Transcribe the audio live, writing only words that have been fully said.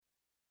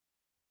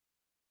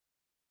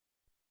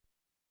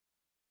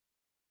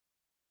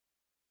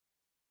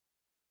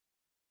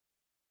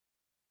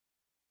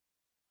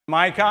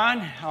Mic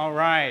on? All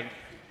right.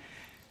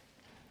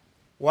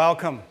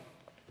 Welcome.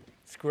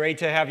 It's great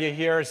to have you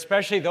here,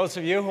 especially those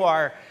of you who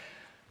are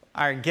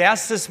our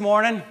guests this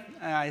morning.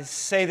 I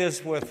say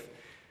this with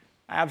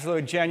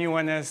absolute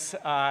genuineness.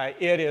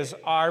 It is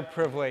our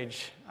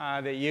privilege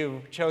that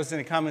you've chosen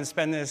to come and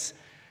spend this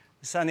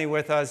Sunday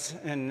with us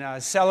in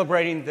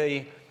celebrating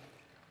the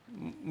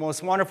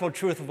most wonderful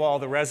truth of all,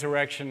 the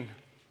resurrection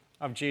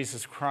of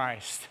Jesus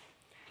Christ.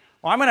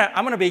 Well, I'm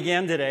going to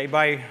begin today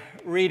by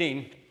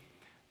reading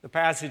the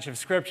passage of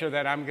Scripture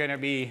that I'm going to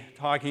be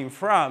talking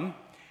from,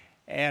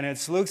 and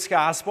it's Luke's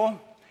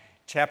Gospel,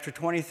 chapter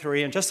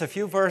 23, and just a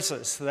few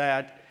verses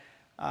that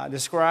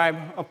describe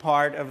a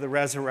part of the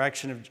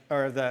resurrection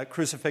or the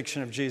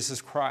crucifixion of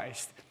Jesus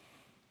Christ.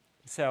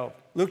 So,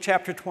 Luke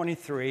chapter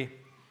 23,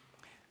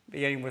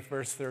 beginning with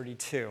verse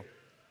 32.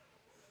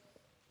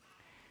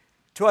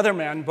 Two other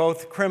men,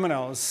 both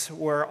criminals,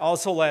 were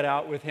also led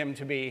out with him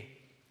to be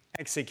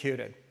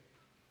executed.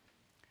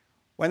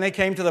 When they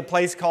came to the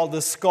place called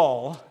the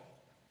Skull,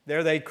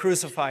 there they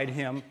crucified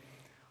him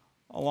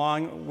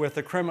along with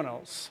the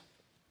criminals,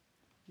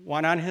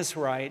 one on his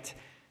right,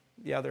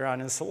 the other on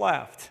his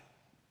left.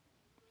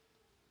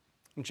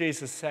 And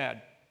Jesus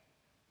said,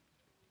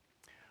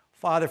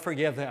 "Father,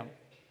 forgive them,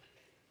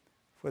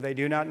 for they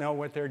do not know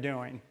what they're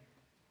doing."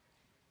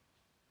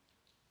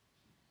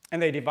 And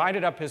they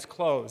divided up his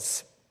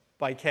clothes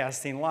by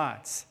casting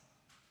lots.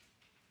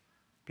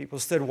 People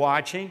stood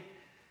watching,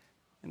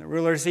 and the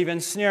rulers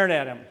even sneered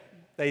at him.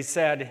 They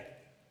said,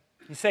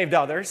 "He saved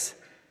others.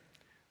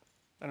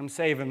 Let him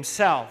save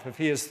himself if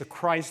he is the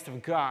Christ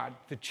of God,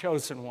 the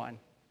chosen one."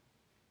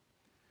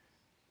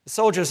 The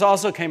soldiers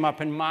also came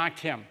up and mocked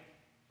him.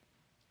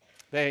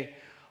 They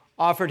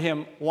offered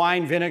him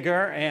wine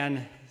vinegar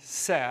and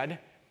said,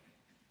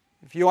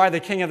 "If you are the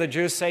king of the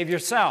Jews, save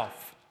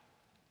yourself."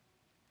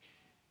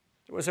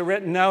 There was a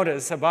written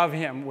notice above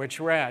him which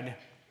read,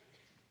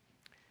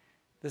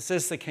 "This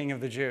is the King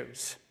of the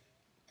Jews."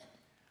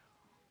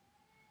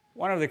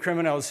 One of the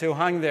criminals who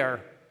hung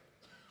there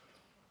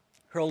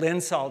hurled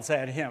insults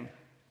at him.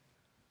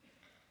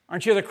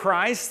 "Aren't you the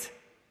Christ?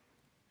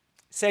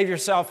 Save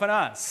yourself and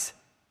us."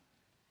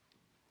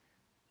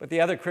 But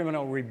the other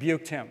criminal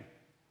rebuked him.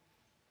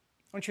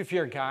 "Don't you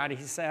fear God,"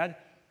 he said,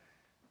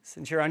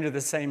 "since you're under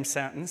the same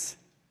sentence?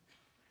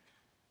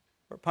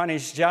 We're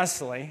punished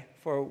justly,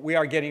 for we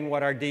are getting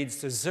what our deeds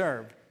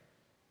deserve.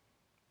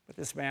 But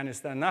this man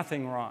has done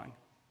nothing wrong."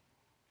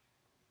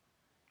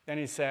 Then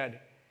he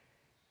said,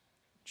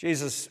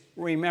 "Jesus,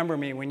 remember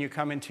me when you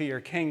come into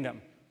your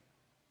kingdom."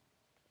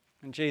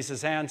 And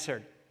Jesus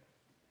answered,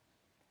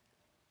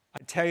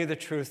 "I tell you the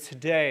truth,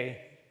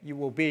 today you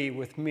will be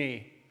with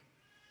me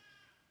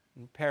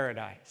in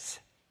paradise."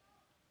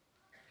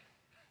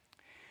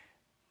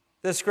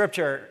 This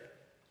scripture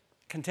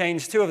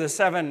contains two of the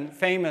seven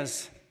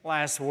famous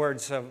last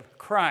words of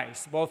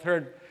Christ, both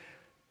heard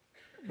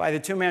by the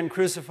two men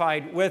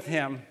crucified with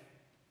him,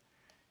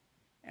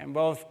 and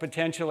both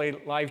potentially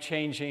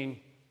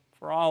life-changing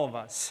for all of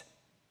us.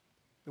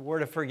 The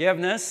word of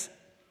forgiveness: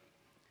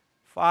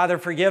 "Father,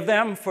 forgive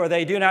them, for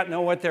they do not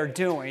know what they're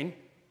doing."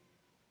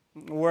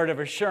 The word of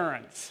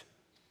assurance: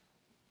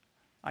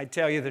 "I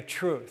tell you the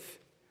truth.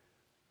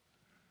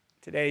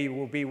 Today you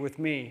will be with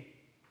me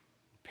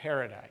in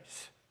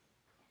paradise."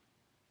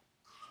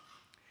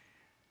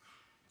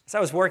 As I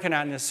was working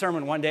on this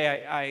sermon one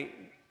day,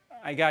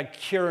 I got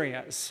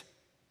curious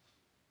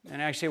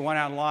and actually went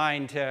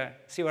online to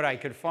see what I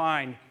could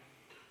find.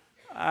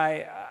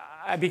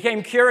 I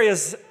became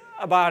curious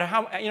about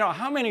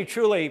how many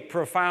truly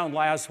profound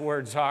last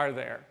words are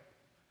there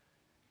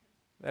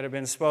that have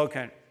been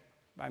spoken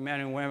by men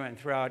and women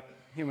throughout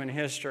human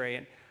history.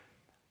 And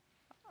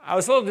I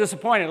was a little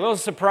disappointed, a little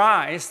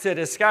surprised to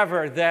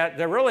discover that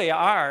there really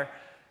are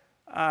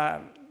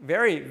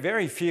very,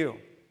 very few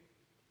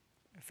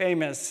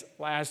famous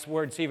last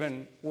words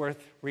even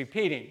worth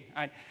repeating.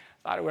 I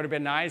thought it would have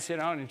been nice,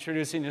 in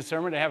introducing the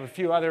sermon, to have a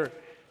few other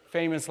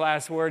famous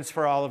last words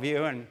for all of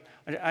you, and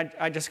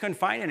I just couldn't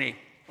find any.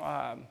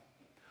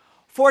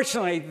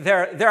 Fortunately,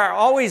 there are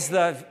always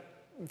the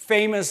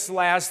famous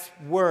last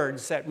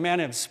words that men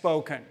have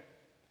spoken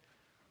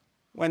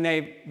when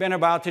they've been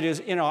about to do,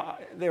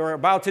 they were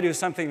about to do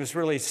something that was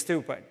really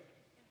stupid.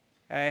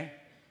 Okay?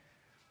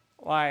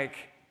 Like,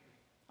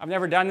 "I've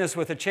never done this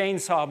with a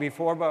chainsaw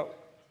before, but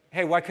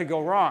hey, what could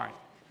go wrong?"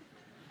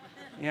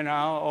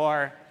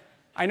 Or,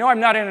 "I know I'm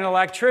not an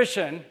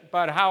electrician,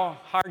 but how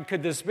hard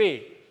could this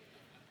be?"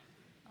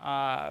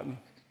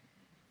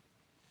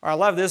 Or I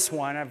love this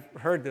one. I've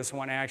heard this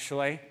one,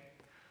 actually.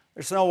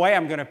 "There's no way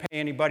I'm going to pay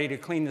anybody to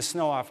clean the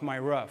snow off my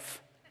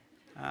roof."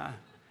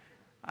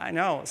 I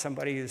know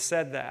somebody who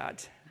said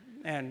that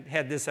and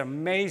had this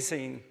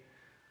amazing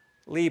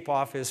leap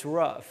off his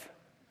roof.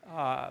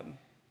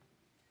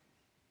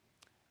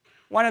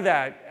 One of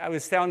that, I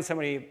was telling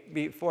somebody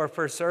before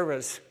first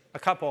service, a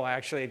couple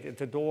actually, at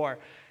the door,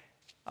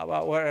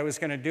 about what I was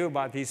going to do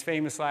about these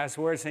famous last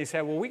words. And he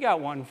said, well, we got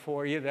one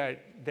for you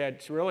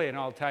that's really an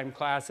all-time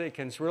classic,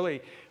 and it's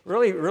really,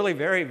 really, really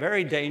very,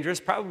 very dangerous,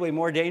 probably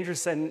more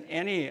dangerous than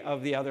any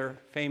of the other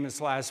famous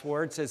last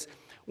words. It's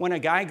when a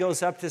guy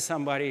goes up to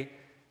somebody,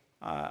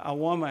 a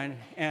woman,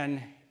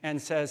 and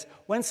says,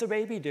 when's the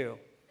baby due?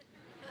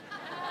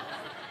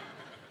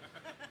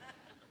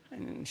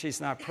 And she's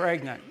not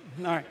pregnant.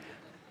 All right.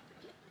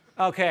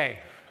 Okay.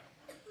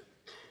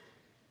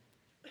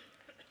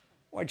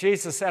 What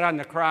Jesus said on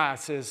the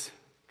cross is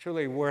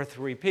truly worth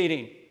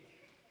repeating.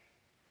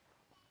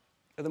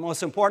 They're the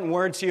most important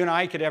words you and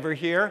I could ever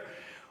hear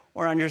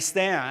or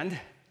understand,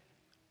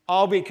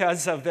 all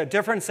because of the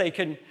difference they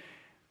can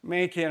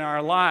make in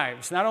our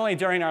lives, not only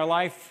during our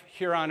life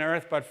here on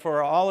earth, but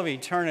for all of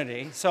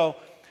eternity. So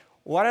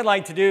what I'd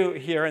like to do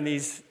here in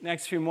these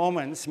next few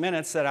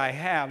minutes that I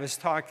have, is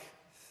talk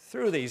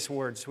through these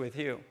words with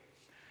you.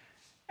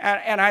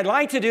 And I'd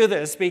like to do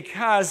this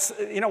because,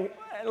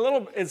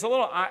 it's a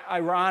little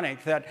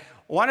ironic that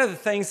one of the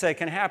things that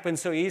can happen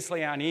so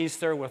easily on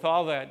Easter, with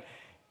all that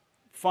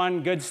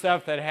fun, good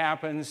stuff that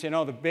happens,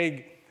 the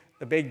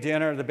big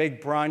dinner, the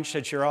big brunch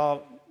that you're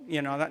all,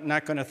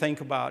 not going to think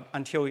about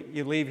until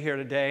you leave here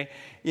today,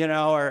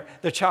 or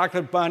the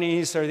chocolate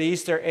bunnies, or the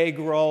Easter egg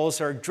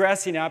rolls, or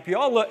dressing up.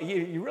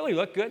 You really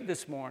look good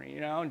this morning,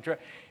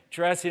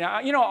 dressing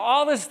up.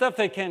 All this stuff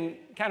that can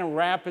kind of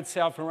wrap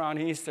itself around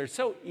Easter. It's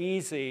so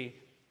easy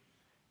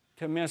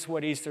to miss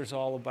what Easter's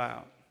all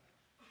about.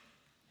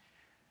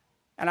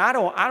 And I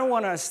don't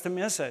want us to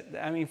miss it.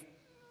 I mean,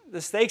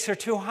 the stakes are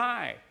too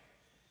high.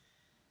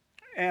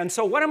 And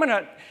so what I'm going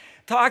to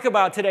talk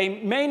about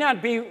today may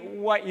not be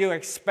what you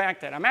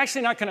expected. I'm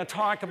actually not going to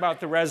talk about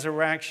the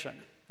resurrection,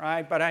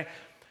 right? But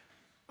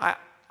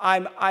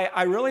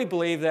I really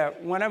believe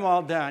that when I'm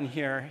all done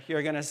here,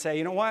 you're going to say,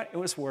 you know what? It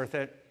was worth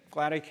it.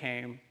 Glad I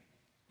came.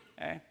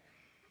 Okay?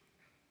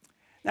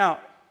 Now,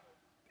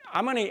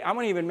 I'm going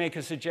to even make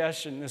a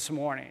suggestion this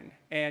morning,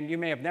 and you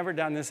may have never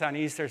done this on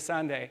Easter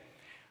Sunday,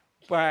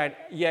 but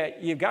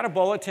yet you've got a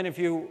bulletin if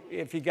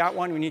you got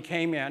one when you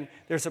came in.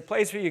 There's a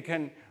place where you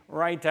can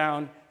write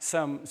down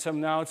some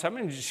notes. I'm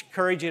going to just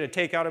encourage you to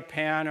take out a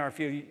pen, or if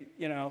you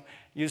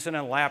using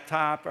a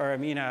laptop, or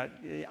an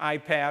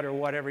iPad or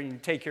whatever, you can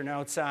take your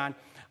notes on.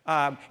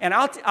 And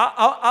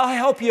I'll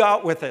help you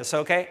out with this,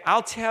 okay?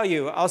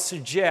 I'll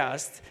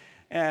suggest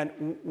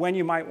and when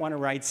you might want to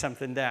write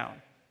something down,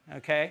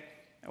 okay?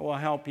 It will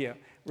help you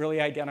really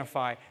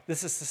identify.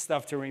 This is the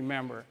stuff to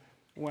remember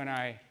when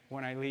I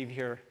leave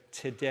here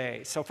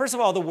today. So first of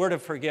all, the word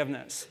of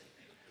forgiveness.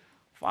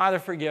 Father,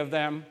 forgive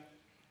them,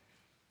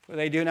 for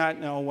they do not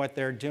know what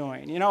they're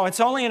doing. It's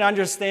only an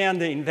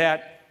understanding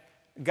that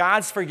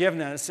God's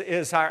forgiveness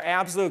is our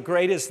absolute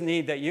greatest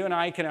need, that you and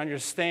I can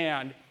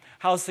understand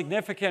how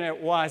significant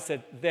it was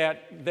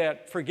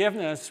that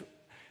forgiveness,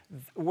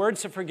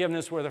 words of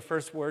forgiveness, were the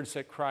first words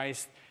that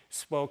Christ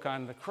spoke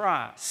on the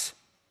cross.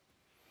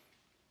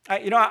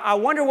 I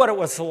wonder what it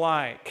was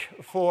like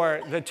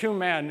for the two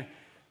men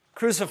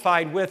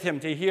crucified with him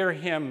to hear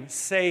him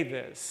say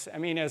this. I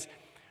mean,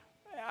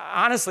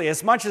 honestly,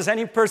 as much as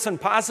any person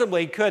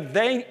possibly could,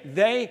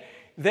 they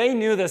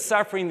knew the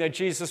suffering that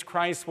Jesus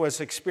Christ was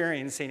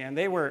experiencing, and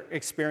they were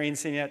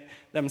experiencing it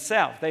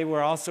themselves. They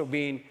were also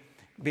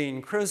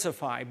being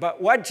crucified.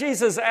 But what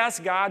Jesus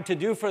asked God to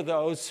do for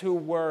those who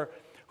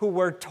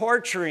were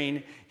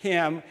torturing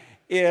him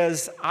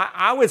is,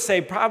 I would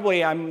say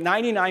probably I'm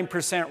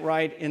 99%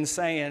 right in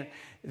saying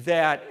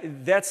that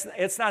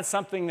it's not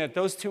something that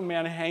those two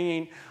men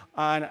hanging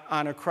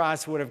on a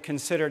cross would have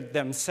considered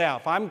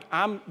themselves.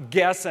 I'm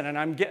guessing, and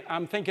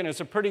I'm thinking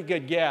it's a pretty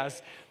good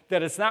guess,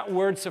 that it's not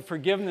words of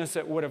forgiveness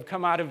that would have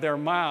come out of their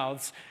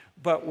mouths,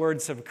 but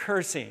words of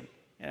cursing,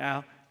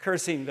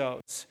 cursing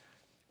those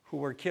who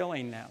were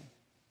killing them.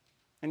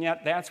 And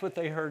yet that's what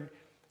they heard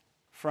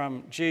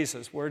from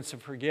Jesus, words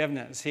of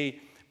forgiveness.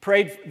 He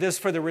prayed this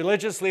for the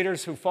religious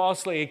leaders who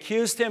falsely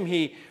accused him.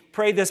 He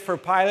prayed this for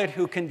Pilate,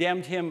 who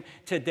condemned him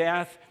to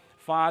death.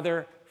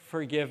 Father,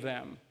 forgive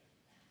them.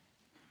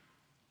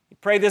 He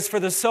prayed this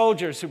for the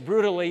soldiers who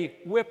brutally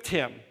whipped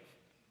him,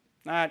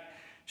 not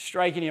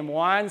striking him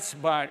once,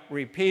 but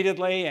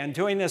repeatedly, and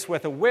doing this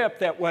with a whip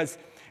that was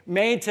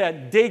made to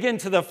dig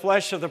into the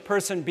flesh of the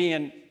person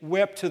being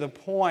whipped to the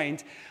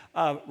point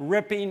of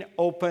ripping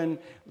open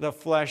the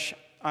flesh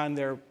on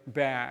their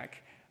back.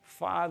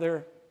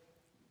 Father,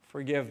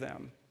 forgive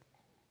them.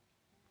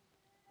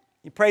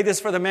 He prayed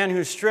this for the men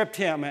who stripped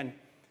him and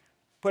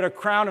put a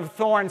crown of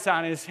thorns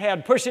on his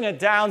head, pushing it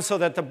down so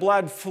that the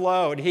blood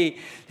flowed. He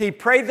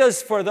prayed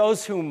this for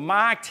those who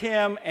mocked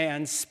him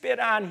and spit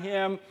on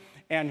him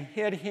and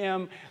hit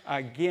him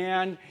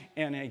again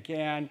and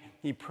again.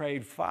 He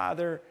prayed,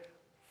 Father,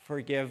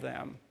 forgive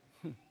them.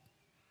 He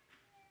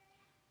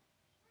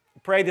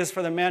prayed this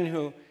for the men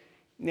who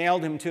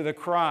nailed him to the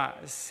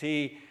cross.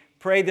 He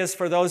prayed this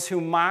for those who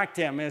mocked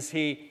him as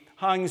he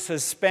hung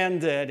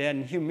suspended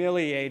and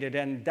humiliated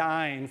and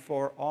dying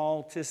for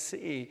all to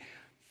see.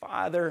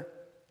 Father,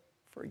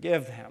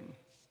 forgive them.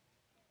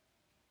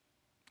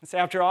 It's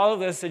after all of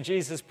this that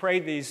Jesus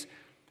prayed these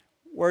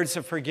words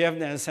of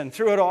forgiveness. And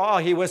through it all,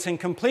 he was in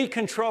complete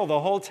control the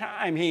whole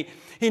time. He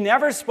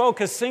never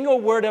spoke a single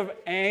word of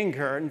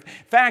anger. In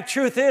fact,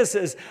 truth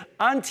is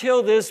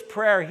until this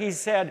prayer, he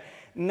said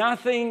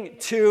nothing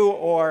to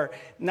or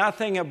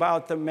nothing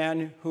about the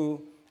men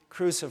who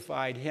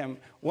crucified him.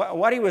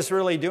 What he was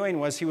really doing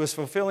was he was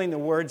fulfilling the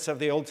words of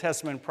the Old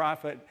Testament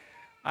prophet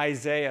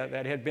Isaiah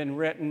that had been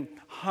written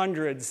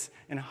hundreds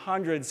and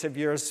hundreds of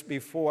years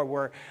before,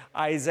 where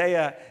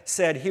Isaiah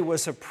said he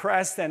was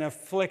oppressed and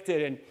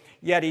afflicted, and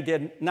yet he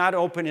did not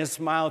open his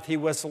mouth. He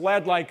was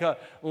led like a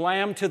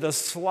lamb to the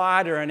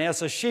slaughter, and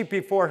as a sheep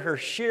before her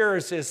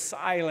shearers is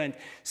silent,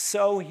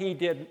 so he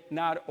did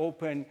not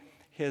open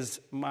his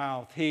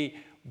mouth. He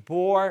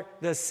bore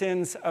the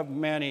sins of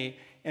many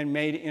and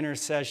made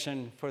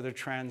intercession for the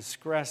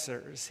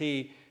transgressors.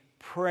 He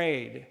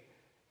prayed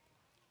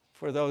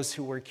for those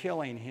who were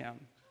killing him.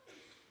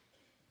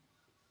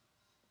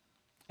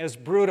 As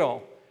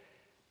brutal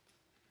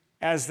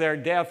as their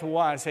death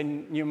was,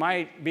 and you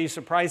might be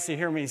surprised to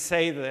hear me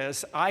say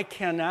this, I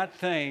cannot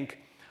think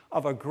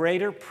of a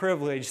greater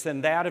privilege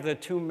than that of the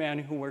two men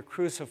who were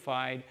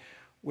crucified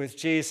with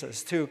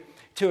Jesus.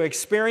 To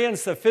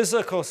experience the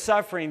physical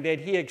suffering that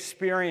he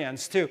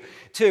experienced,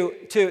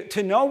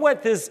 to know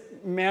what this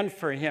meant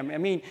for him. I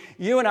mean,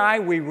 you and I,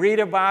 we read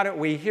about it,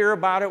 we hear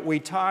about it, we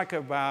talk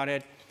about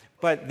it,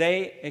 but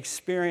they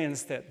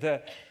experienced it.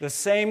 The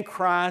same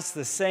cross,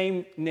 the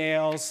same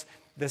nails,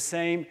 the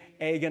same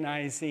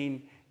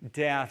agonizing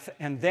death.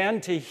 And then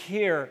to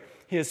hear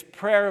his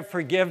prayer of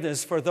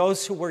forgiveness for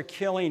those who were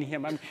killing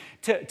him. I mean,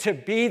 to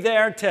be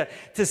there,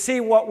 to see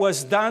what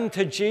was done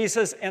to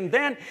Jesus, and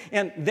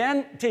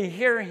then to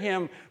hear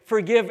him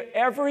forgive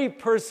every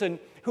person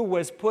who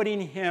was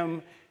putting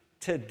him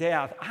to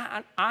death.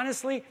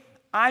 Honestly,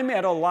 I'm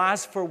at a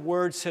loss for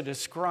words to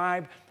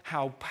describe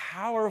how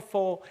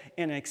powerful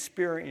an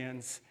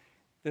experience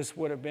this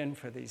would have been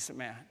for these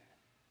men.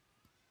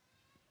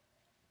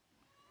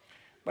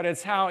 But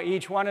it's how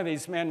each one of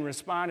these men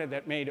responded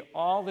that made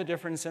all the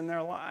difference in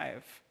their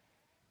life.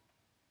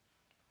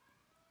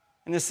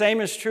 And the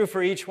same is true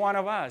for each one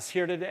of us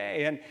here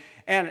today.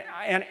 And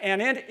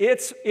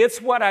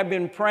it's what I've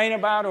been praying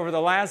about over the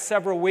last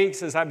several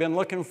weeks as I've been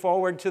looking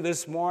forward to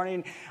this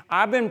morning.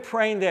 I've been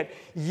praying that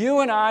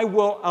you and I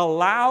will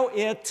allow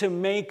it to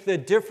make the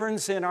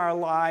difference in our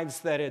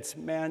lives that it's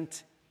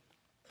meant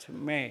to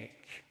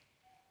make.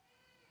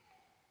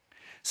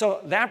 So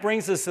that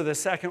brings us to the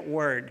second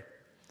word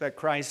that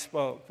Christ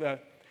spoke, the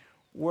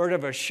word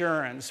of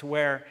assurance,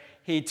 where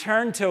he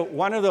turned to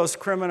one of those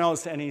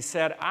criminals and he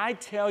said, I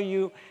tell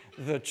you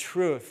the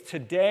truth.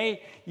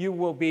 Today you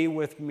will be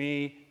with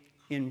me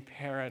in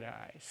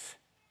paradise.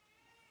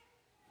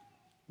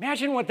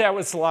 Imagine what that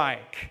was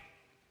like.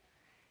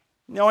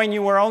 Knowing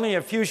you were only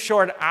a few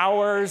short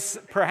hours,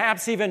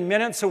 perhaps even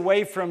minutes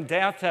away from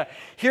death, to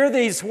hear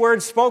these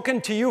words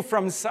spoken to you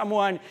from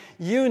someone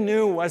you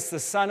knew was the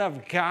Son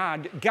of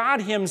God,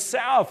 God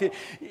himself,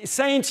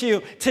 saying to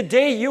you,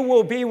 today you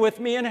will be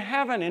with me in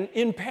heaven and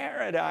in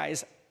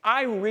paradise.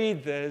 I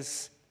read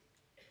this,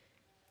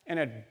 and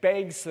it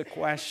begs the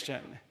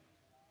question,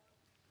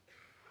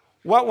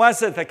 what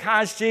was it that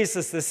caused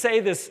Jesus to say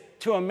this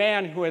to a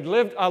man who had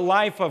lived a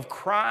life of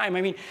crime?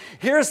 I mean,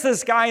 here's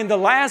this guy in the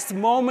last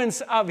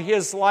moments of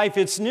his life.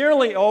 It's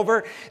nearly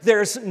over.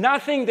 There's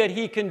nothing that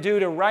he can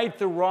do to right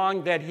the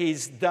wrong that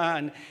he's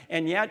done.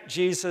 And yet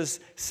Jesus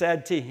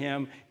said to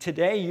him,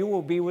 today you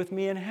will be with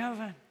me in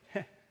heaven.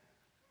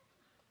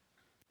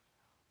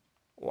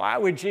 Why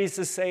would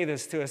Jesus say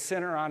this to a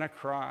sinner on a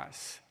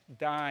cross,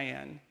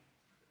 dying?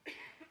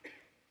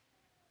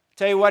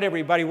 Tell you what,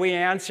 everybody, we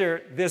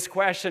answer this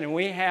question, and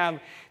we have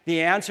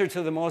the answer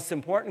to the most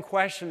important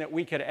question that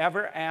we could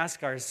ever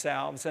ask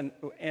ourselves, and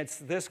it's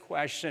this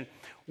question: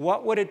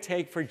 what would it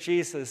take for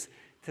Jesus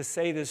to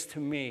say this to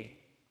me?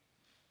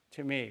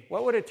 To me.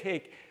 What would it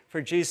take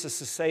for Jesus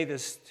to say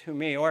this to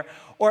me? Or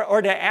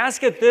to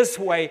ask it this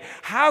way: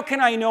 how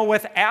can I know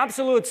with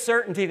absolute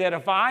certainty that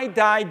if I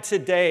died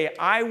today,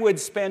 I would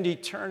spend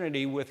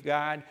eternity with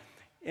God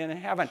in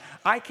heaven?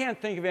 I can't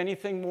think of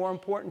anything more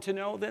important to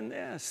know than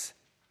this.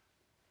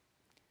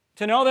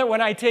 To know that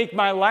when I take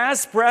my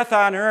last breath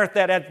on earth,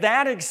 that at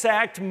that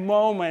exact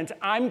moment,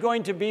 I'm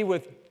going to be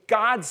with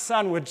God's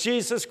Son, with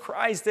Jesus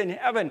Christ in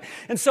heaven.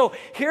 And so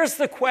here's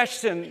the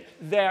question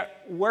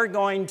that we're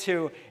going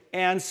to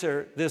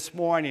answer this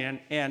morning.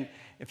 And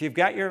if you've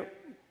got your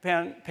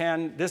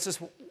pen, this is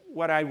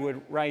what I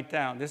would write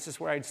down. This is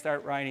where I'd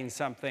start writing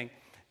something.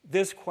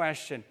 This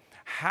question: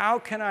 how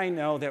can I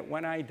know that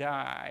when I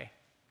die,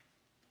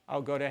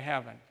 I'll go to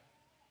heaven?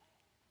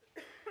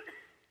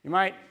 You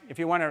might, if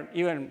you want to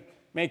even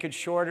make it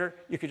shorter,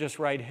 you could just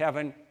write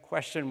heaven ?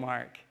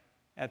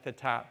 At the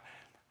top.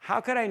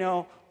 How could I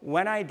know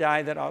when I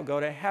die that I'll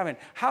go to heaven?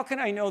 How can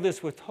I know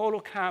this with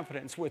total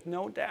confidence, with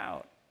no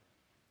doubt?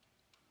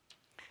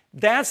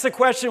 That's the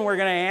question we're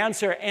going to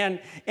answer. And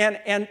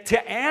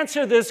to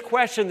answer this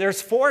question,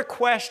 there's 4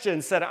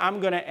 questions that I'm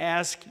going to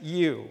ask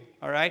you,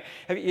 all right?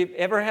 Have you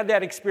ever had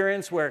that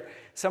experience where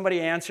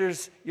somebody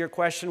answers your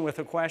question with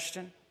a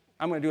question?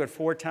 I'm going to do it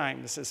 4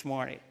 times this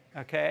morning,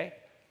 okay?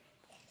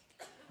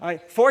 All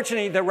right.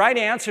 Fortunately, the right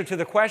answer to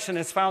the question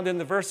is found in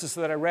the verses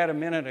that I read a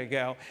minute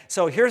ago.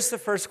 So here's the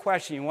first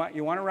question.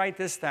 You want to write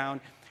this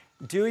down.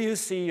 Do you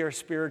see your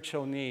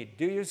spiritual need?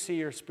 Do you see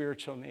your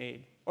spiritual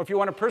need? Or if you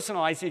want to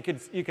personalize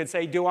it, you could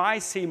say, do I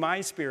see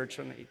my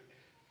spiritual need?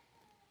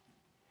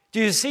 Do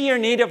you see your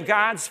need of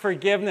God's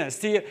forgiveness?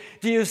 Do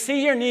you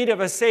see your need of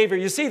a Savior?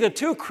 You see, the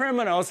 2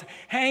 criminals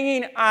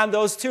hanging on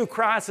those 2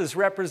 crosses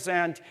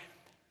represent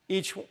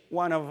each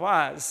one of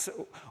us.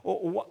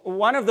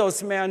 One of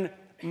those men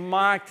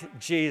mocked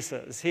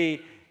Jesus.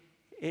 He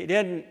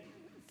didn't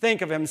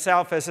think of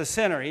himself as a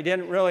sinner. He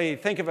didn't really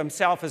think of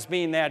himself as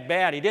being that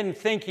bad. He didn't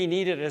think he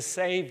needed a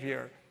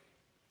Savior.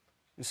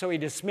 And so he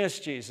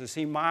dismissed Jesus.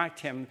 He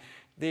mocked him.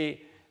 The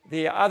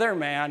other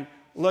man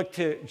looked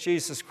to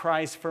Jesus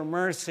Christ for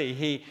mercy.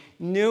 He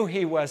knew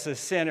he was a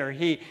sinner.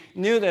 He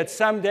knew that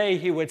someday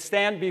he would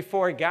stand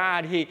before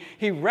God.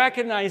 He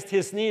recognized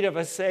his need of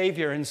a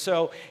Savior, and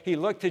so he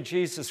looked to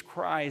Jesus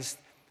Christ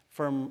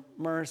for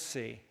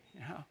mercy. You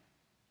know?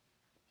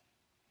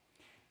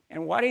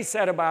 And what he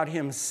said about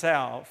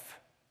himself,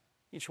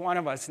 each one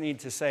of us need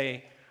to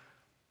say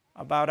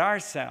about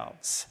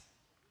ourselves.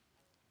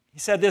 He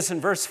said this in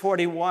verse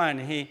 41.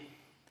 He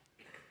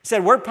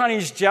said, we're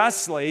punished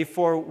justly,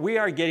 for we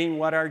are getting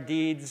what our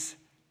deeds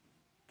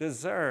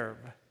deserve.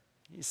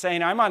 He's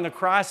saying, I'm on the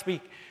cross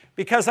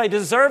because I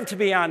deserve to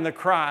be on the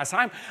cross.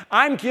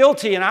 I'm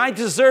guilty, and I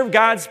deserve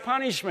God's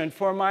punishment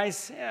for my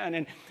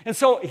sin. And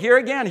so here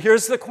again,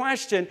 here's the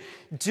question.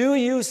 Do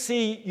you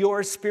see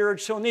your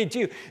spiritual need?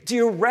 Do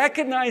you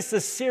recognize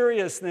the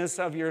seriousness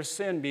of your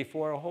sin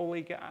before a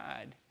holy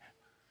God?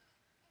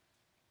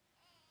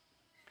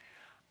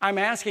 I'm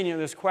asking you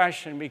this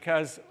question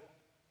because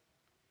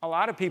a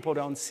lot of people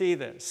don't see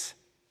this.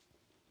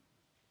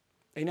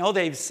 They know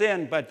they've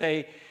sinned, but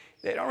they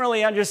don't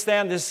really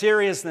understand the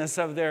seriousness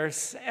of their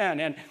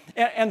sin.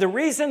 And the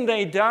reason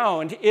they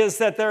don't is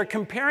that they're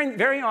comparing,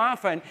 very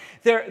often,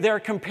 they're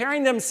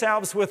comparing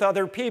themselves with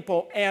other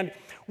people. And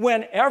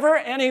whenever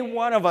any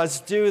one of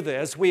us do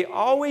this, we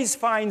always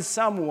find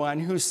someone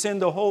who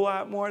sinned a whole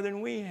lot more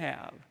than we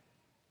have.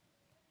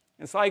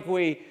 It's like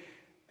we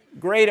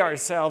grade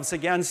ourselves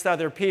against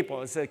other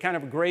people. It's a kind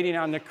of grading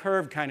on the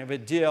curve kind of a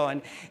deal.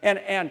 And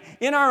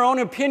in our own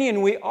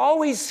opinion, we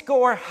always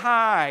score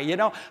high,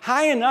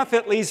 high enough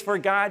at least for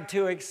God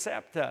to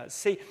accept us.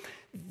 See,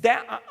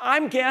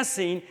 I'm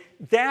guessing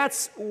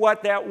that's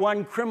what that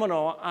one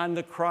criminal on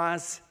the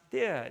cross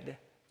did.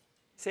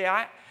 See,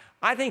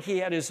 I think he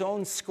had his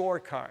own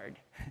scorecard,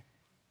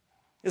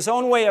 his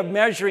own way of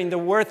measuring the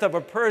worth of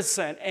a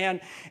person.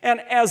 And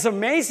as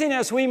amazing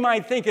as we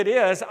might think it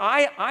is,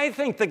 I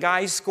think the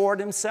guy scored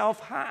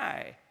himself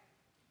high.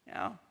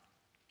 I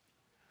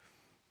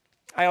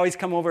always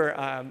come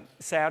over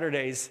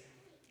Saturdays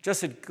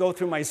just to go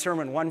through my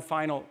sermon one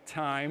final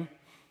time.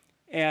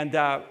 And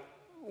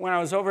when I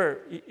was over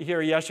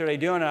here yesterday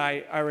doing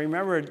it, I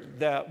remembered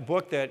the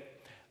book that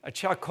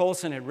Chuck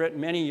Colson had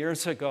written many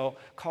years ago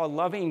called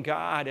Loving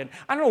God. And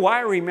I don't know why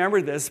I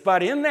remember this,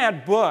 but in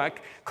that book,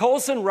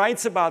 Colson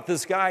writes about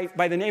this guy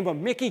by the name of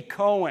Mickey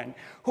Cohen,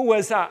 who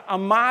was a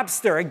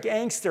mobster, a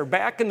gangster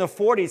back in the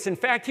 40s. In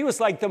fact, he was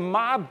like the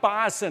mob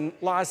boss in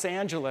Los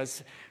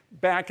Angeles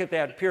back at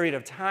that period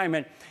of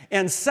time.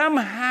 And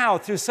somehow,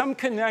 through some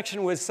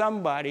connection with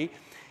somebody,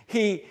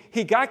 he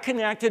got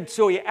connected.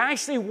 So he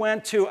actually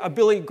went to a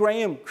Billy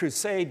Graham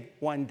crusade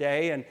one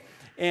day, and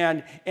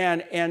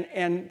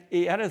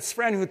he had his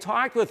friend who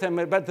talked with him.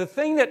 But the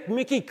thing that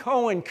Mickey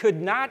Cohen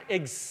could not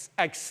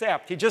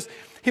accept,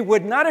 he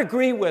would not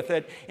agree with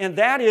it, and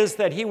that is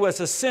that he was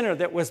a sinner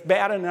that was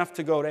bad enough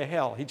to go to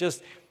hell. He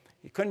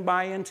couldn't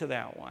buy into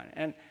that one.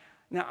 And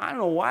now, I don't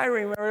know why I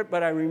remember it,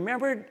 but I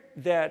remembered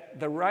that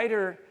the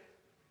writer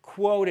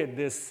quoted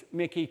this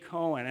Mickey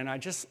Cohen, and I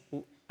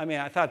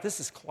thought, this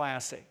is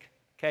classic,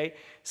 okay?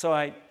 So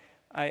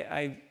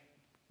I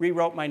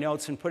rewrote my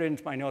notes and put it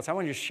into my notes. I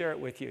wanted to share it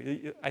with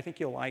you. I think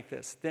you'll like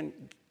this.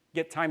 Didn't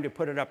get time to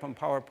put it up on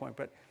PowerPoint,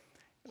 but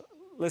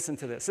listen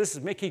to this. This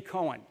is Mickey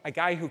Cohen, a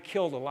guy who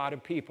killed a lot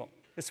of people.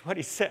 This is what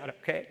he said,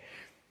 okay?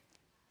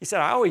 He said,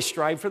 I always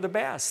strive for the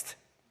best,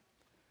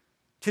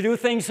 to do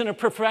things in a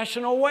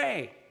professional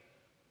way.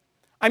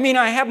 I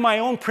have my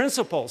own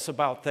principles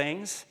about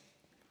things.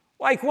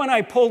 Like when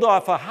I pulled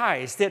off a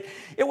heist,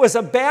 it was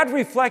a bad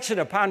reflection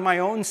upon my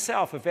own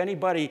self if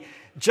anybody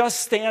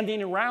just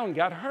standing around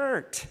got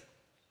hurt.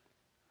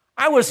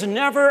 I was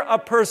never a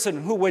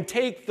person who would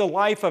take the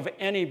life of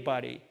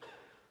anybody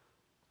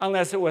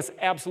unless it was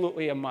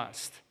absolutely a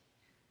must.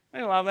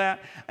 I love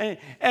that.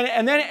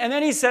 And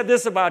then he said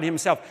this about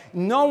himself.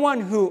 No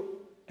one who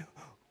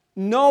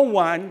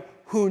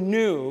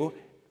knew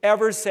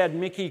ever said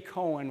Mickey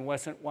Cohen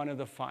wasn't one of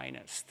the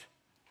finest.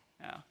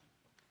 Yeah.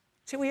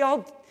 See,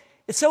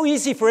 it's so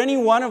easy for any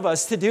one of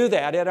us to do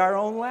that at our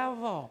own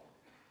level.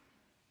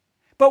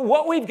 But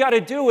what we've got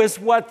to do is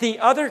what the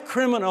other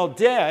criminal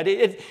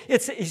did. You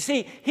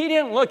see, he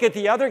didn't look at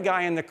the other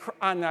guy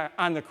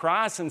on the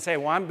cross and say,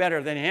 well, I'm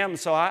better than him,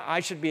 so I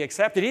should be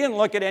accepted. He didn't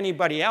look at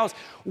anybody else.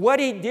 What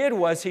he did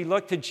was he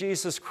looked to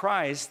Jesus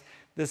Christ,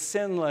 the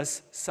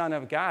sinless Son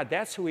of God.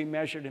 That's who he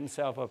measured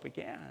himself up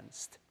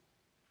against.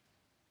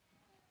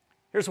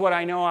 Here's what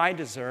I know I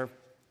deserve.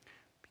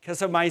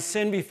 Because of my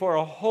sin before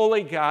a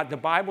holy God, the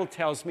Bible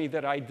tells me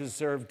that I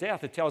deserve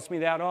death. It tells me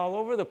that all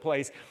over the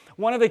place.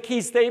 One of the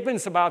key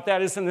statements about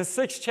that is in the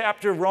 6th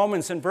chapter of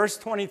Romans, in verse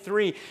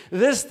 23,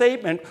 this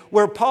statement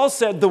where Paul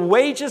said, the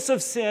wages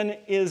of sin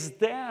is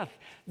death.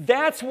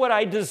 That's what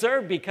I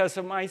deserve because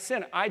of my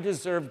sin. I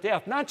deserve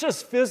death, not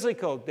just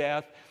physical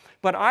death,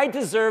 but I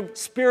deserve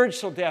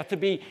spiritual death, to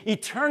be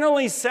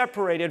eternally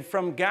separated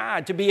from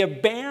God, to be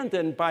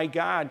abandoned by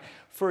God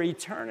for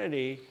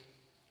eternity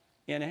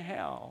in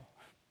hell.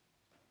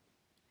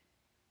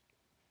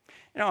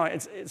 You know,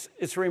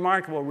 it's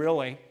remarkable,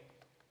 really,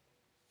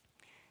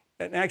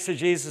 that next to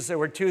Jesus there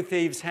were two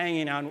thieves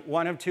hanging on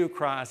one of two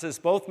crosses.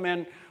 Both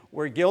men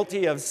were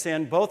guilty of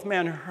sin. Both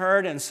men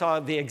heard and saw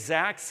the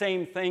exact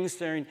same things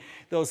during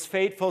those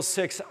fateful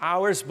 6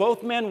 hours.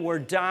 Both men were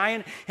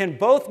dying, and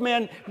both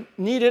men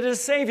needed a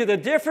Savior. The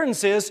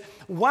difference is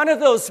one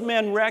of those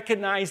men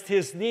recognized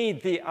his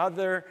need. The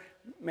other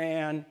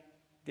man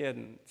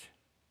didn't.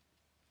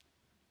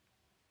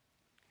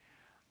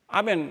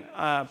 I've been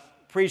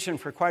preaching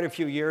for quite a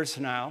few years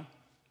now,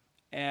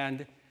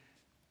 and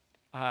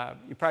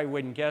you probably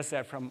wouldn't guess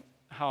that from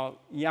how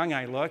young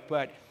I look,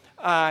 but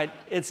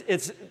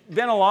it's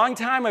been a long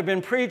time I've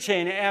been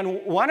preaching,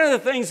 and one of the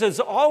things that's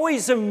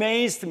always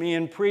amazed me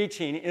in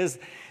preaching is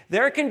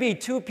there can be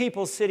two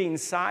people sitting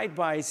side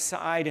by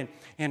side,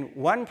 and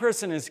one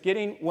person is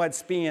getting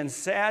what's being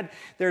said.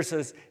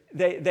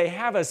 They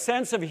have a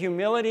sense of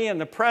humility in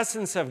the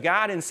presence of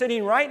God, and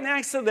sitting right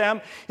next to them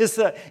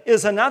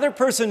is another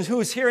person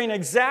who's hearing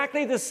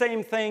exactly the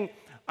same thing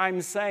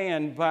I'm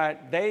saying,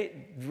 but they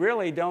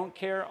really don't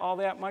care all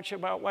that much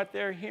about what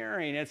they're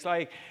hearing. It's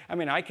like,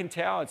 I can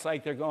tell, it's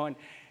like they're going,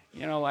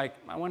 like,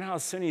 I wonder how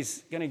soon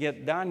he's going to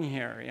get done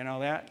here,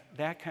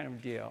 that kind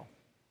of deal.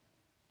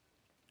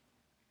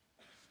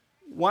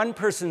 One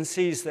person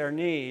sees their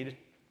need,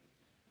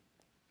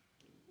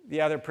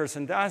 the other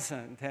person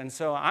doesn't. And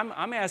so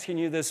I'm asking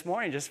you this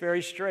morning, just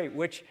very straight,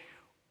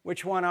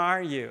 which one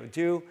are you?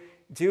 Do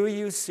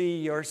you see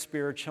your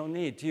spiritual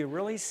need? Do you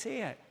really see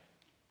it?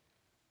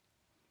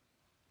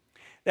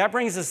 That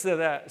brings us to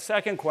the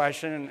second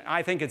question, and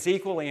I think it's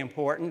equally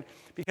important,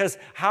 because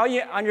how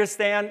you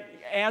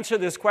answer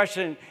this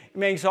question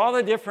makes all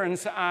the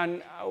difference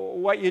on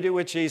what you do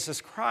with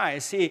Jesus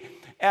Christ. See,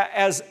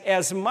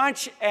 as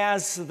much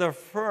as the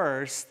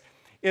first,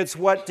 it's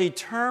what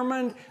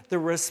determined the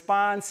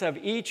response of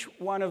each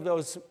one of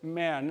those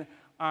men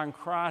on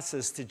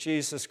crosses to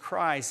Jesus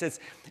Christ.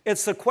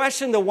 It's the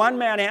question the one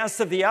man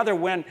asked of the other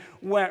when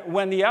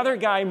the other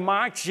guy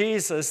mocked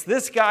Jesus.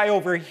 This guy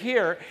over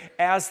here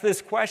asked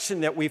this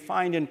question that we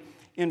find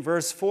in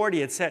verse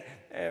 40. It said,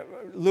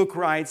 Luke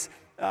writes,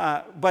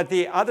 but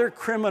the other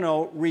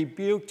criminal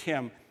rebuked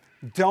him.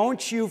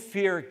 Don't you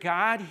fear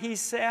God, he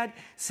said,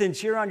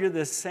 since you're under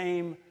the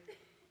same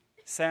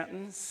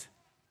sentence?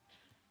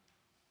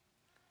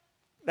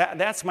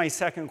 That's my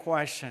second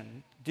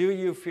question. Do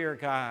you fear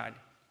God?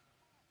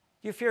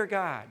 Do you fear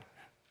God?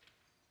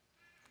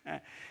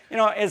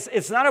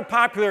 It's not a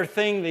popular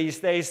thing these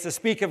days to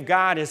speak of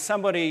God as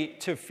somebody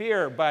to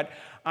fear, but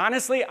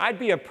honestly, I'd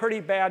be a pretty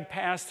bad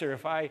pastor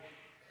if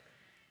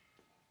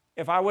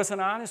I wasn't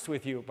honest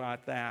with you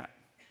about that.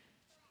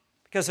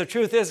 Because the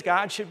truth is,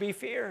 God should be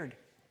feared.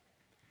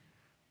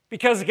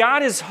 Because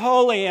God is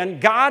holy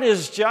and God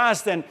is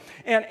just,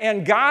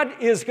 and God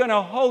is going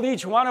to hold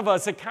each one of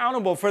us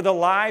accountable for the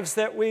lives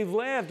that we've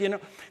lived.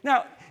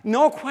 Now,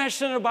 no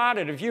question about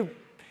it. If you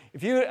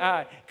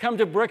come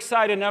to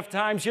Brookside enough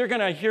times, you're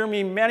going to hear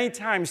me many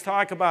times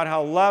talk about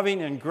how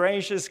loving and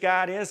gracious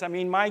God is.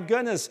 My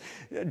goodness,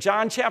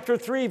 John chapter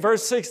 3,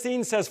 verse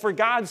 16 says, "For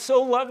God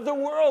so loved the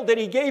world that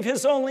he gave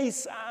his only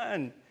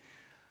Son."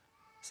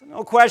 So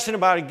no question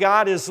about it,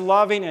 God is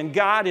loving and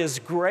God is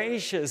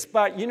gracious.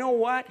 But you know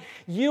what?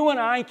 You and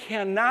I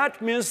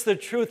cannot miss the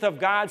truth of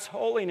God's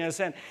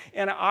holiness and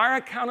our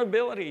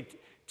accountability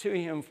to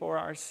him for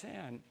our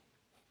sin.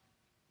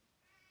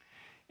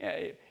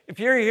 If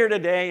you're here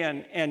today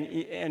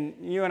and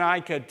you and I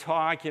could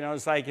talk,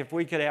 it's like if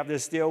we could have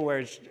this deal where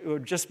it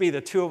would just be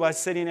the two of us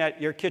sitting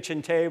at your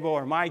kitchen table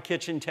or my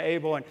kitchen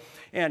table,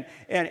 and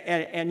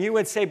you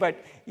would say, but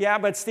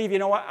Steve, you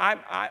know what?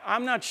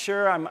 I'm not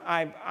sure.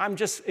 I'm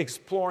just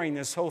exploring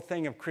this whole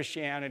thing of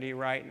Christianity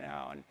right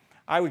now, and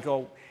I would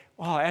go,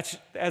 oh,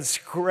 that's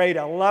great.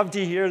 I love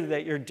to hear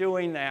that you're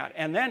doing that,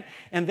 and then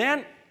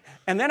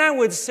I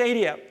would say to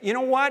you, you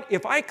know what?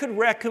 If I could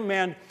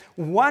recommend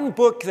one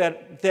book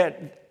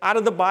that out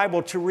of the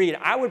Bible to read,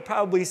 I would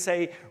probably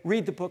say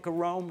read the book of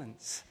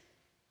Romans.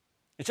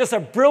 It's just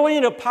a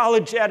brilliant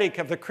apologetic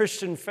of the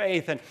Christian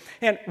faith.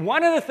 And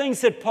one of the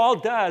things that Paul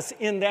does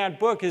in that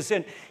book is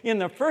in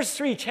the first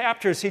 3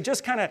 chapters, he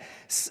just kind of,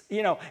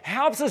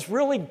 helps us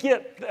really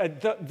get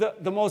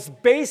the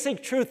most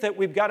basic truth that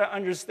we've got to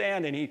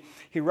understand. And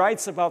he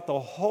writes about the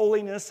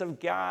holiness of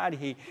God.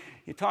 He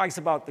talks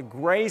about the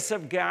grace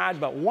of God.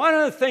 But one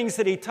of the things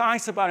that he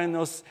talks about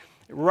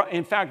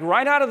in fact,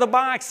 right out of the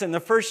box in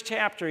the first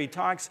chapter, he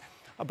talks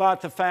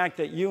about the fact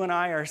that you and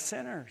I are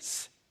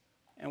sinners.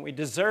 And we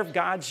deserve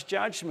God's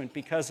judgment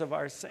because of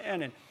our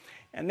sin.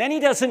 And then he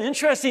does an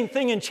interesting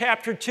thing in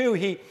chapter 2.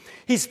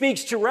 He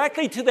speaks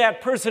directly to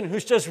that person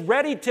who's just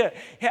ready to,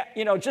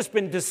 just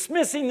been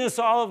dismissing this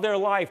all of their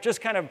life,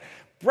 just kind of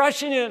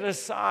brushing it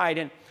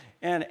aside.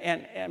 And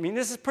I mean,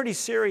 this is pretty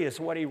serious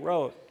what he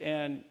wrote.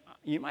 And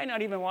you might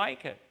not even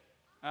like it.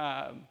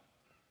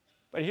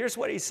 But here's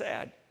what he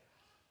said.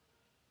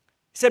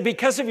 He said,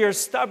 because of your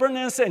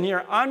stubbornness and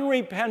your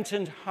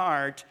unrepentant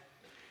heart,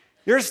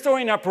 you're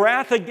storing up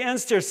wrath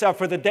against yourself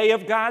for the day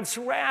of God's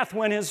wrath,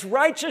 when his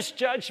righteous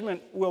judgment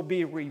will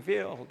be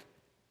revealed.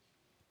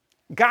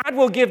 God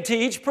will give to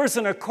each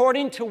person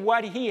according to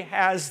what he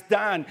has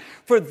done.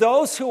 For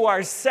those who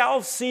are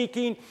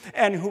self-seeking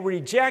and who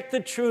reject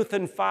the truth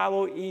and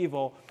follow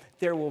evil,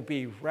 there will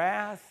be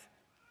wrath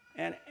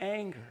and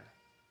anger.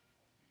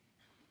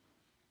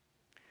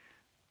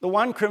 The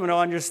one criminal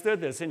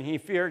understood this and he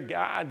feared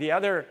God. The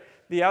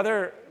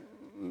other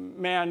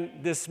man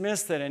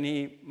dismissed it and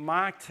he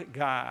mocked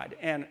God.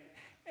 And,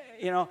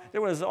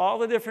 there was all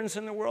the difference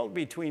in the world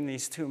between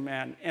these two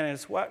men. And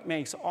it's what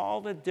makes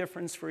all the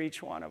difference for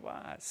each one of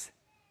us.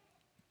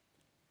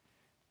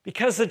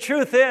 Because the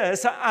truth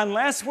is,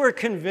 unless we're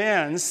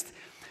convinced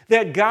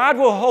that God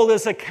will hold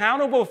us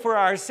accountable for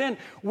our sin,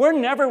 we're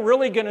never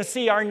really going to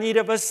see our need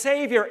of a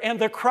Savior. And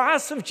the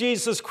cross of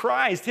Jesus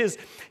Christ,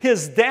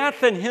 his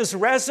death and his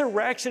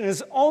resurrection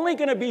is only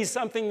going to be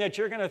something that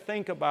you're going to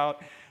think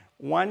about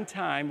one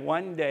time,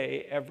 one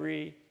day,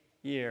 every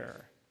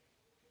year.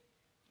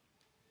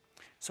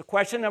 So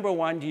question number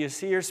 1, do you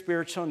see your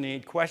spiritual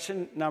need?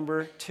 Question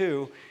number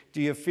 2,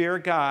 do you fear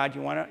God?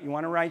 You want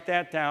to write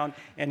that down.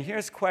 And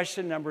here's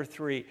question number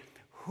 3.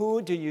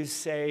 Who do you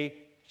say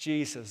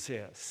Jesus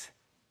is?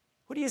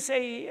 Who do you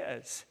say he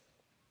is?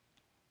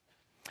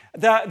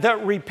 The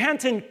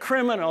repentant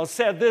criminal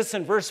said this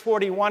in verse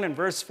 41 and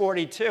verse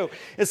 42.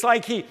 It's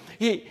like he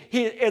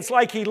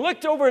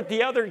looked over at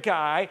the other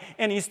guy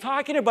and he's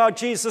talking about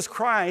Jesus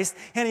Christ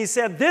and he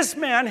said, this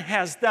man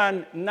has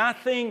done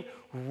nothing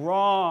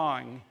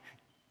wrong.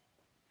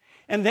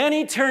 And then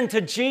he turned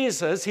to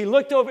Jesus. He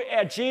looked over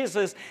at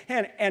Jesus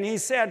and he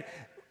said,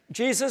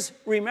 Jesus,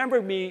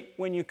 remember me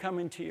when you come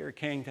into your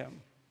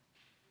kingdom.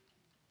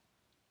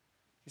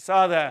 He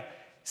saw the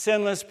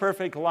sinless,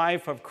 perfect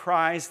life of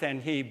Christ,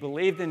 and he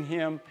believed in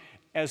him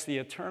as the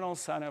eternal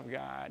Son of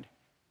God.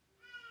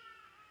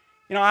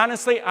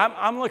 Honestly,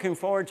 I'm looking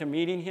forward to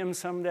meeting him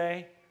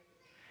someday,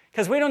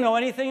 because we don't know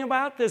anything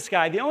about this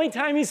guy. The only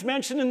time he's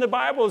mentioned in the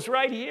Bible is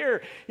right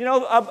here.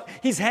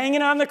 He's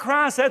hanging on the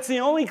cross. That's the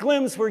only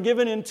glimpse we're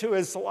given into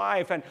his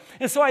life. And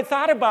so I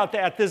thought about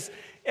that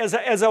as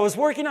I was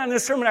working on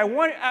this sermon.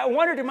 I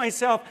wondered to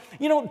myself,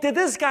 did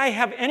this guy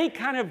have any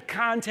kind of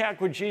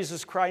contact with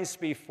Jesus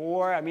Christ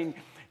before? I mean,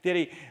 did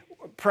he?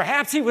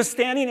 Perhaps he was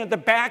standing at the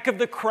back of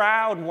the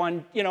crowd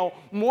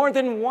more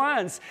than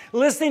once,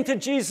 listening to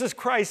Jesus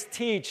Christ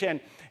teach,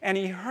 and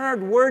he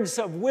heard words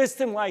of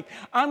wisdom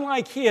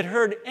unlike he had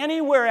heard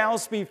anywhere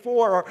else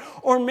before.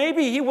 Or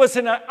maybe he was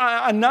in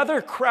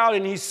another crowd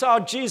and he saw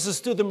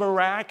Jesus do the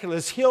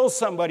miraculous, heal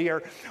somebody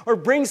or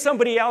bring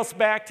somebody else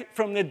back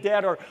from the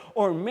dead.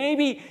 Or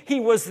maybe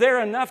he was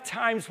there enough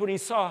times when he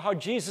saw how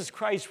Jesus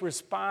Christ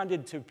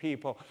responded to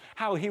people,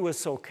 how he was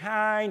so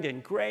kind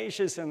and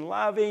gracious and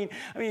loving.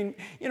 I mean,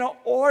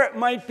 or it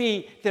might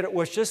be that it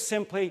was just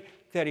simply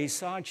that he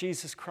saw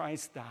Jesus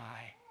Christ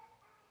die.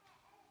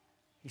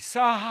 He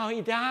saw how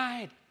he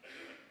died.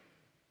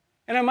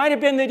 And it might have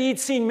been that he'd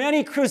seen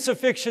many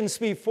crucifixions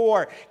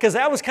before, because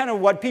that was kind of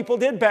what people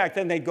did back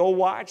then. They'd go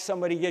watch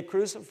somebody get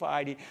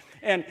crucified.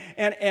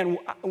 And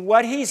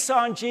what he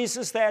saw in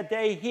Jesus that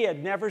day, he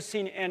had never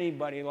seen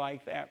anybody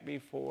like that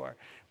before.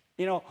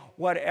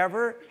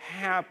 Whatever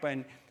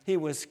happened, he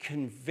was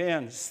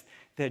convinced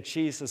that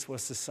Jesus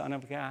was the Son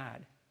of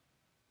God.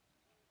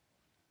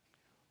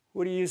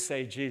 Who do you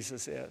say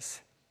Jesus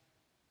is?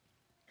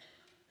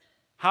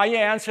 How you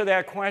answer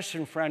that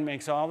question, friend,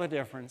 makes all the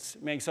difference.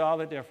 Makes all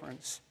the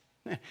difference.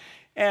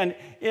 And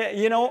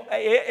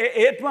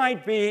it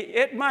might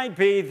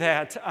be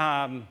that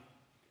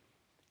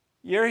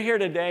you're here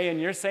today and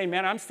you're saying,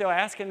 "Man, I'm still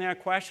asking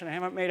that question. I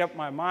haven't made up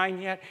my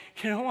mind yet."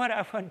 You know what?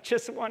 I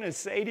just want to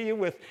say to you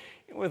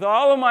with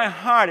all of my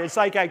heart, it's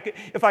like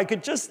if I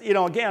could just,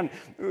 again,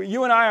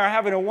 you and I are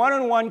having a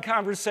one-on-one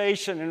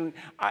conversation, and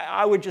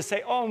I would just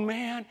say, "Oh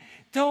man,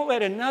 don't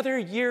let another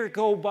year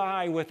go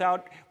by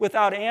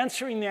without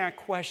answering that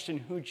question,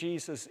 who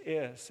Jesus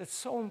is." It's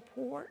so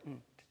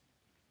important.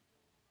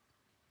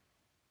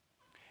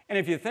 And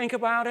if you think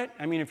about it,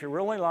 if you're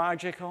really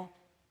logical,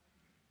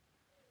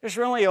 There's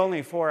really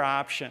only four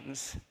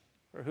options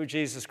for who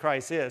Jesus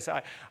Christ is.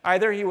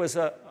 Either he was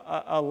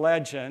a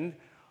legend,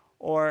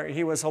 or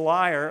he was a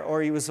liar,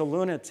 or he was a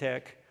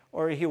lunatic,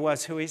 or he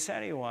was who he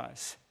said he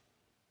was.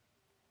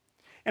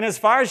 And as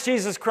far as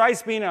Jesus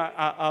Christ being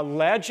a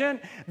legend,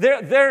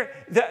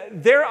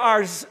 there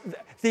are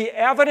the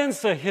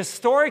evidence, the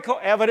historical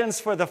evidence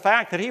for the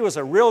fact that he was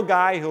a real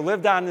guy who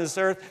lived on this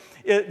earth.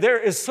 There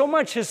is so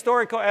much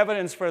historical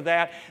evidence for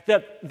that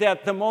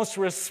the most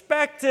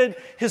respected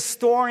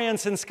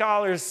historians and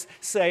scholars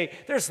say,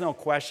 there's no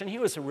question, he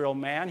was a real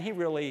man, he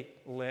really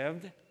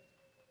lived.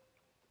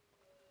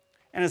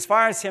 And as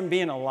far as him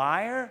being a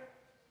liar,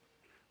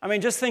 I mean,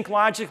 just think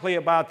logically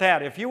about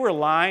that. If you were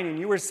lying and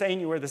you were saying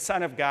you were the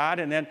Son of God,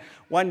 and then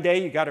one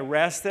day you got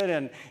arrested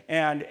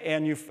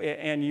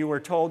and you were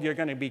told you're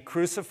going to be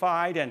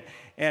crucified,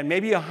 and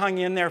maybe you hung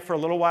in there for a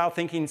little while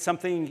thinking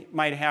something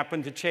might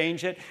happen to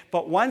change it,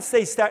 but once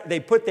they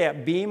put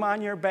that beam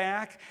on your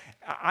back,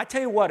 I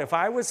tell you what, if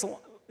I was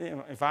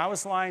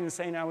lying and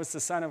saying I was the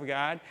Son of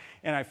God,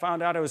 and I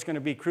found out I was going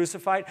to be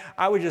crucified,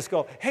 I would just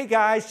go, hey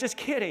guys, just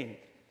kidding.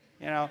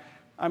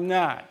 I'm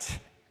not.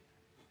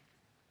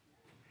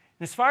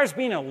 As far as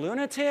being a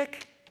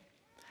lunatic,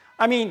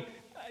 I mean,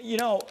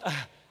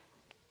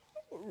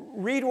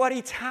 read what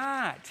he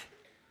taught.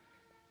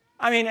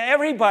 I mean,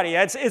 everybody,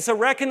 it's a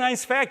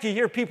recognized fact. You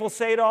hear people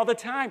say it all the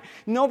time.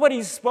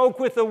 Nobody spoke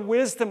with the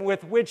wisdom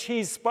with which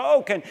he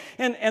spoke. And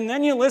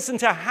then you listen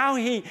to how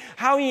he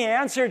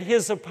answered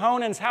his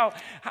opponents, how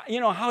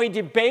he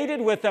debated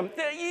with them.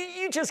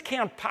 You just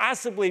can't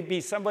possibly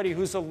be somebody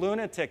who's a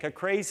lunatic, a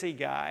crazy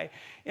guy,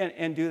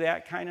 and do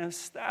that kind of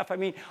stuff. I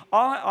mean,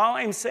 all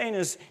I'm saying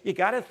is you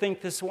got to think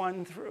this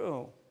one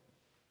through.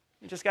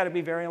 You just got to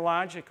be very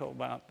logical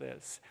about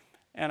this.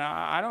 And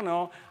I don't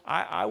know,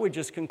 I would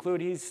just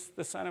conclude he's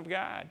the Son of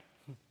God.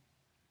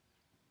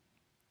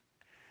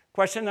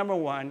 Question number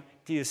one,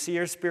 do you see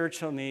your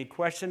spiritual need?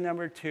 Question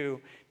number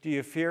two, do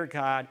you fear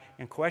God?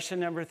 And question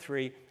number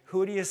three,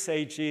 who do you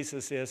say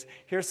Jesus is?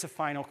 Here's the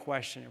final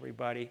question,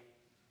 everybody.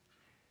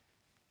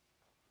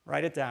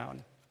 Write it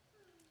down.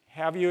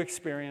 Have you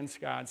experienced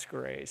God's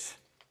grace?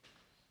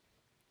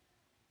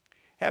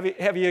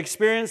 Have you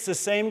experienced the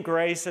same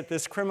grace that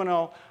this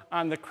criminal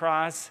on the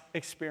cross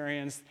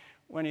experienced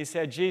when he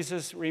said,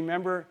 Jesus,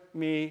 remember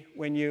me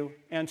when you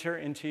enter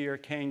into your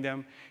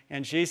kingdom?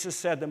 And Jesus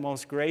said the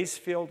most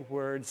grace-filled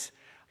words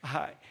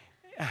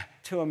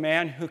to a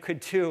man who could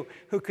do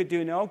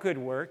no good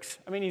works.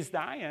 I mean, he's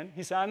dying.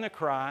 He's on the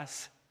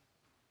cross.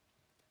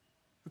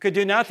 Who could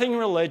do nothing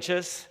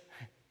religious.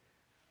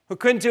 Who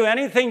couldn't do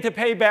anything to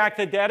pay back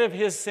the debt of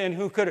his sin.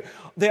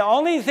 The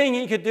only thing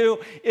he could do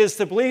is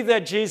to believe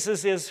that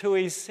Jesus is who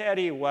he said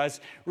he was.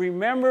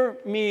 Remember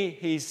me,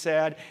 he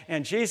said.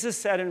 And Jesus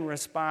said in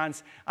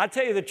response, I'll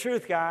tell you the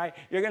truth, guy,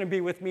 you're going to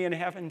be with me in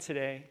heaven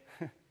today.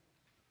 You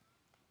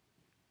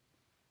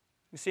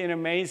see, an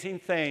amazing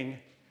thing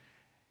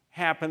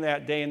happened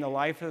that day in the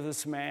life of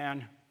this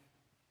man.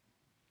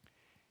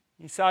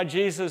 He saw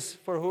Jesus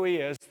for who he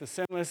is, the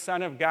sinless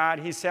Son of God.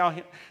 He saw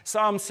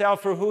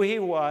himself for who he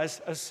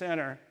was, a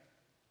sinner.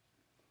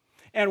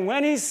 And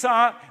when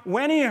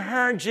he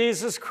heard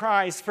Jesus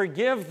Christ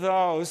forgive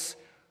those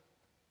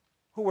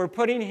who were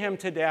putting him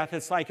to death,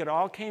 it's like it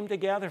all came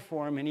together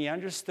for him, and he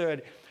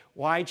understood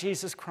why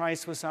Jesus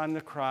Christ was on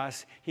the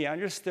cross. He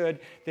understood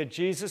that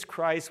Jesus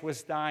Christ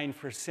was dying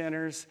for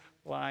sinners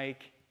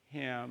like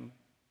him.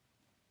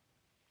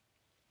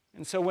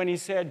 And so when he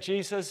said,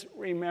 Jesus,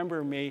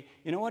 remember me,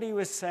 you know what he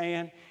was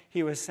saying?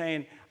 He was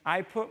saying,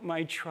 I put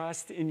my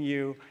trust in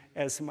you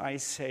as my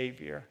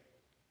Savior.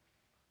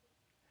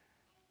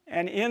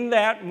 And in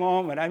that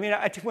moment, I mean,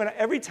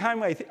 every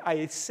time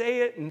I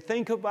say it and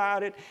think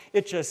about it,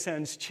 it just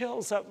sends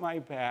chills up my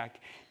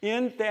back.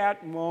 In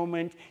that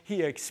moment,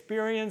 he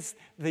experienced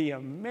the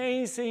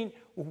amazing,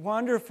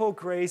 wonderful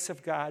grace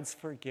of God's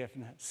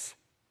forgiveness.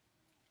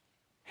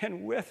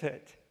 And with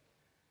it,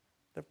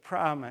 the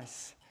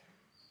promise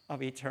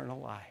of eternal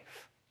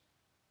life.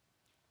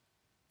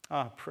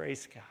 Oh,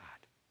 praise God.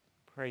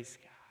 Praise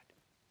God.